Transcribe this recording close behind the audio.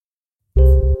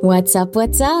What's up,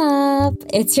 what's up?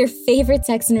 It's your favorite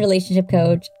sex and relationship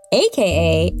coach,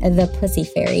 aka the Pussy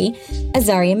Fairy,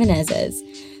 Azaria Menezes.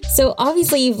 So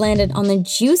obviously you've landed on the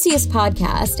juiciest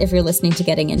podcast if you're listening to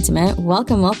Getting Intimate.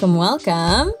 Welcome, welcome,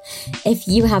 welcome. If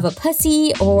you have a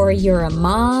pussy or you're a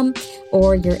mom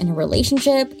or you're in a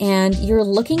relationship and you're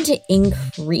looking to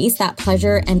increase that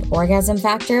pleasure and orgasm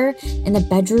factor in the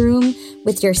bedroom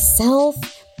with yourself,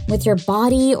 with your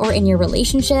body, or in your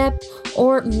relationship,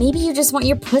 or maybe you just want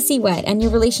your pussy wet and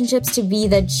your relationships to be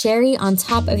the cherry on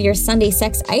top of your Sunday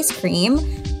sex ice cream,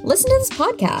 listen to this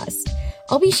podcast.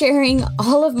 I'll be sharing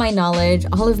all of my knowledge,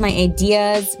 all of my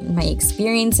ideas, my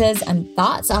experiences, and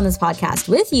thoughts on this podcast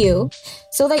with you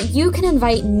so that you can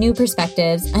invite new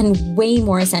perspectives and way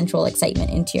more sensual excitement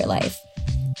into your life.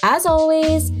 As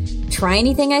always, try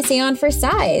anything I say on for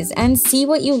size and see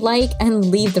what you like and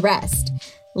leave the rest.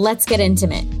 Let's get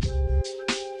intimate.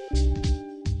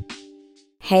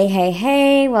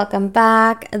 Hey, welcome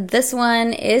back. This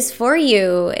one is for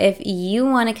you. If you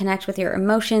want to connect with your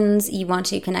emotions, you want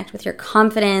to connect with your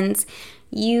confidence,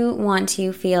 you want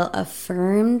to feel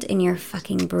affirmed in your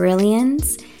fucking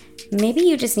brilliance, maybe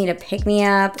you just need a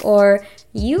pick-me-up, or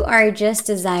you are just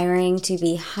desiring to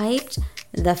be hyped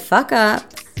the fuck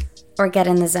up or get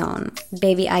in the zone.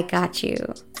 Baby, I got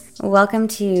you. Welcome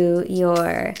to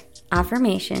your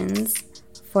affirmations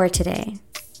for today.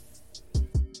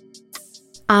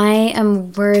 I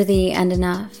am worthy and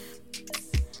enough.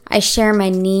 I share my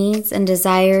needs and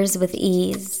desires with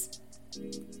ease.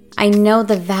 I know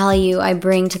the value I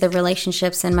bring to the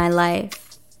relationships in my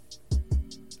life.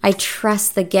 I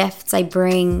trust the gifts I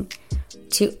bring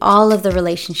to all of the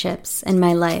relationships in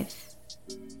my life.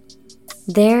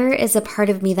 There is a part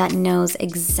of me that knows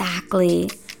exactly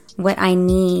what I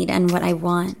need and what I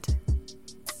want.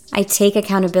 I take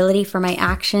accountability for my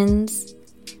actions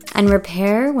and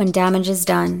repair when damage is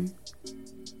done.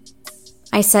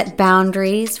 I set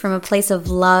boundaries from a place of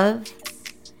love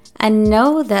and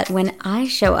know that when I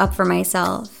show up for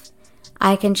myself,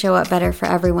 I can show up better for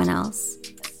everyone else.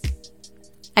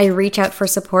 I reach out for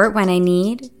support when I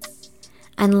need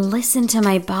and listen to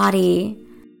my body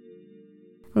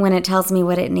when it tells me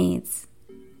what it needs.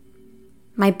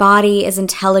 My body is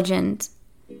intelligent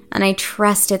and I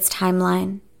trust its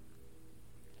timeline.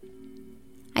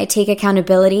 I take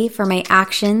accountability for my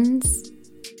actions.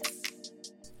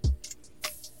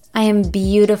 I am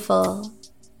beautiful.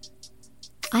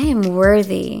 I am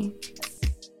worthy.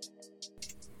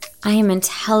 I am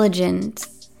intelligent.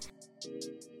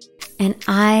 And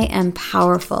I am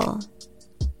powerful.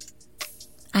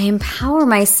 I empower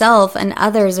myself and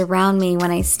others around me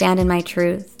when I stand in my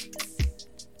truth.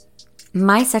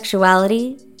 My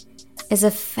sexuality is a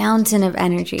fountain of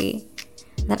energy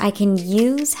that I can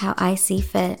use how I see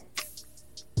fit.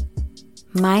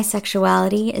 My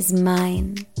sexuality is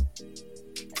mine.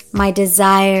 My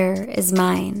desire is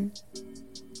mine.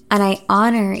 And I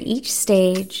honor each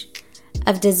stage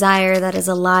of desire that is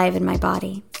alive in my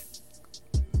body.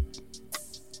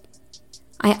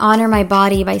 I honor my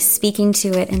body by speaking to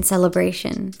it in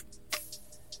celebration.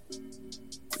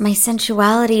 My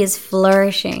sensuality is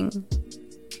flourishing.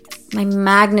 My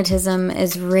magnetism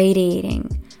is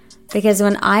radiating. Because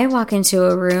when I walk into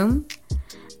a room,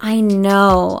 I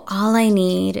know all I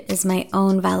need is my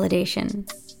own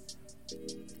validation.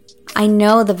 I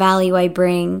know the value I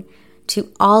bring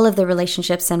to all of the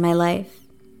relationships in my life.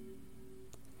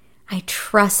 I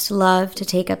trust love to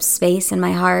take up space in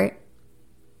my heart.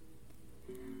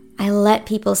 I let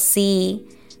people see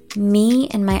me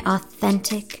and my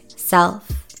authentic self.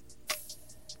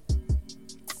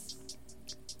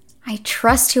 I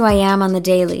trust who I am on the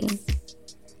daily.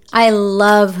 I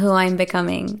love who I'm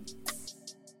becoming.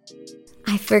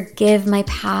 I forgive my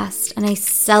past and I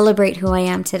celebrate who I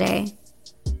am today.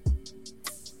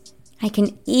 I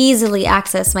can easily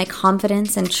access my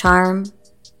confidence and charm.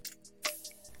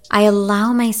 I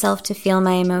allow myself to feel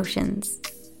my emotions.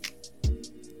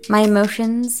 My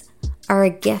emotions are a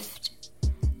gift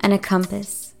and a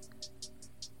compass.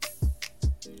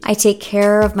 I take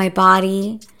care of my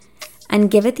body and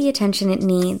give it the attention it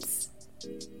needs.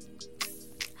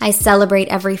 I celebrate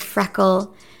every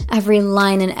freckle, every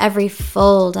line, and every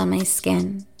fold on my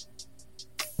skin.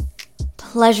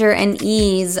 Pleasure and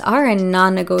ease are a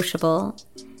non-negotiable.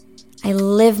 I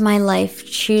live my life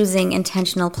choosing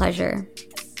intentional pleasure.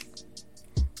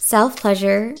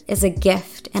 Self-pleasure is a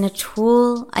gift and a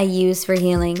tool I use for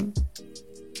healing.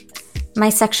 My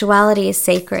sexuality is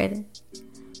sacred.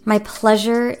 My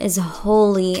pleasure is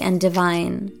holy and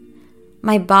divine.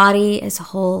 My body is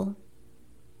whole.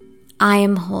 I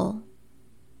am whole.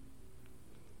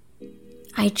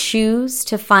 I choose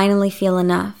to finally feel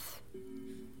enough.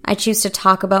 I choose to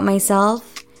talk about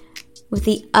myself with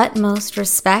the utmost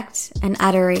respect and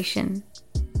adoration.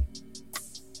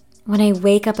 When I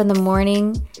wake up in the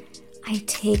morning, I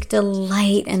take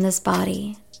delight in this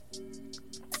body.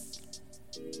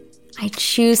 I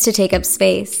choose to take up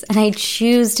space, and I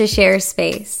choose to share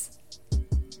space.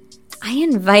 I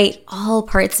invite all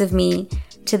parts of me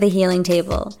to the healing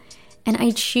table, and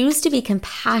I choose to be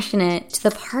compassionate to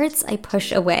the parts I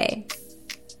push away.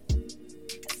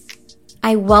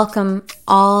 I welcome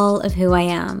all of who I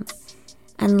am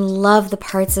and love the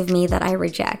parts of me that I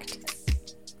reject.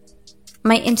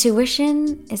 My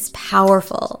intuition is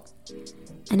powerful,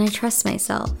 and I trust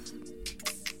myself.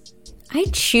 I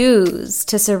choose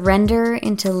to surrender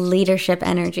into leadership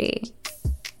energy.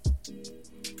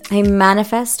 I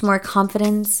manifest more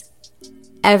confidence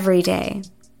every day.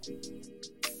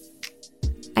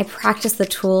 I practice the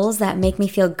tools that make me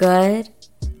feel good.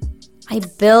 I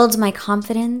build my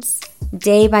confidence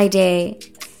day by day,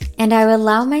 and I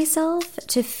allow myself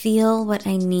to feel what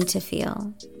I need to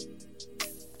feel.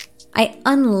 I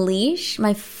unleash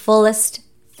my fullest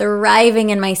thriving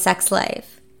in my sex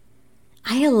life.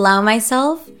 I allow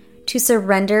myself to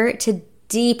surrender to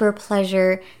deeper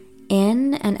pleasure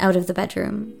in and out of the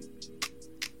bedroom.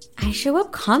 I show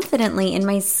up confidently in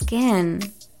my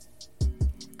skin.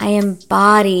 I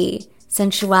embody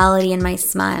sensuality in my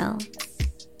smile.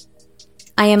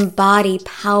 I embody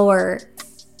power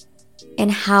in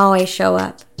how I show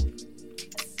up.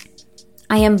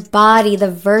 I embody the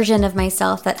version of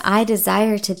myself that I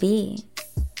desire to be.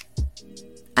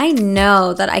 I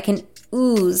know that I can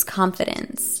ooze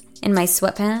confidence in my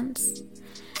sweatpants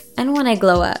and when I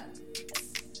glow up.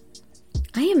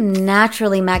 I am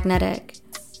naturally magnetic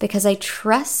because I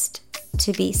trust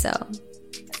to be so.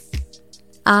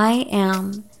 I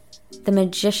am the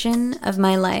magician of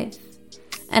my life,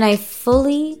 and I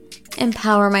fully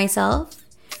empower myself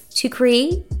to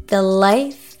create the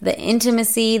life, the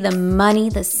intimacy, the money,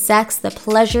 the sex, the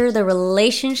pleasure, the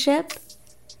relationship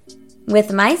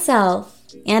with myself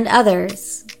and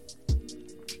others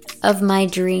of my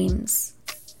dreams.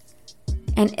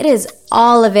 And it is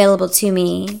all available to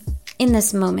me in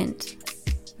this moment,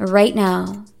 right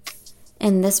now,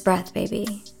 in this breath,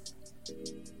 baby.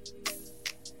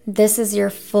 This is your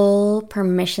full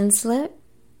permission slip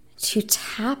to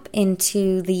tap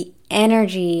into the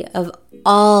energy of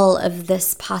all of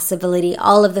this possibility,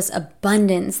 all of this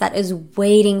abundance that is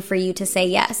waiting for you to say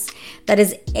yes, that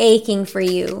is aching for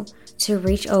you to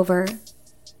reach over.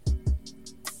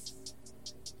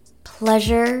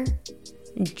 Pleasure,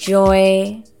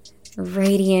 joy,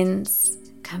 radiance,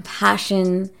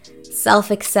 compassion,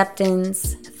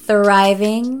 self-acceptance,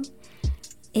 thriving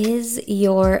is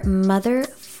your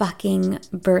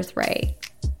motherfucking birthright.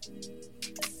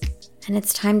 And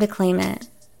it's time to claim it.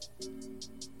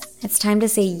 It's time to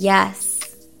say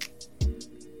yes.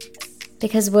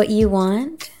 Because what you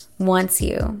want wants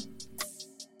you.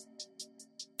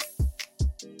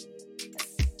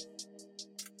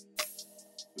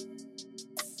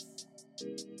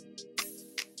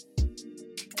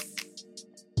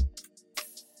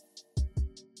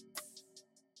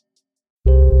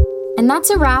 And that's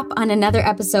a wrap on another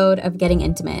episode of Getting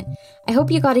Intimate. I hope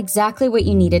you got exactly what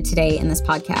you needed today in this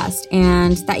podcast,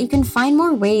 and that you can find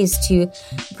more ways to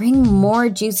bring more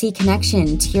juicy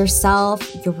connection to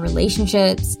yourself, your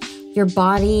relationships, your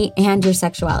body, and your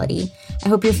sexuality. I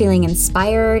hope you're feeling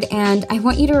inspired, and I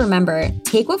want you to remember,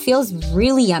 take what feels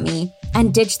really yummy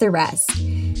and ditch the rest.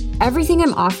 Everything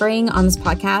I'm offering on this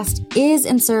podcast is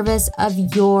in service of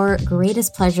your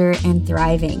greatest pleasure and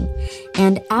thriving.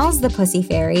 And as the Pussy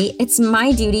Fairy, it's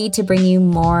my duty to bring you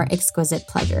more exquisite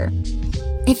pleasure.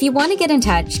 If you want to get in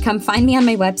touch, come find me on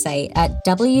my website at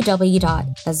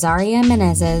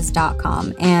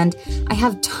www.azariamenezes.com. And I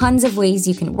have tons of ways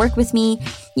you can work with me.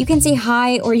 You can say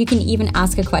hi, or you can even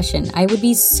ask a question. I would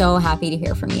be so happy to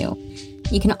hear from you.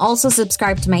 You can also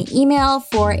subscribe to my email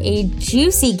for a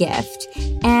juicy gift,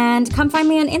 and come find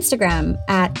me on Instagram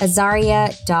at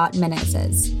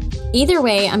azaria.menezes. Either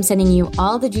way, I'm sending you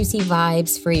all the juicy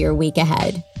vibes for your week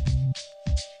ahead.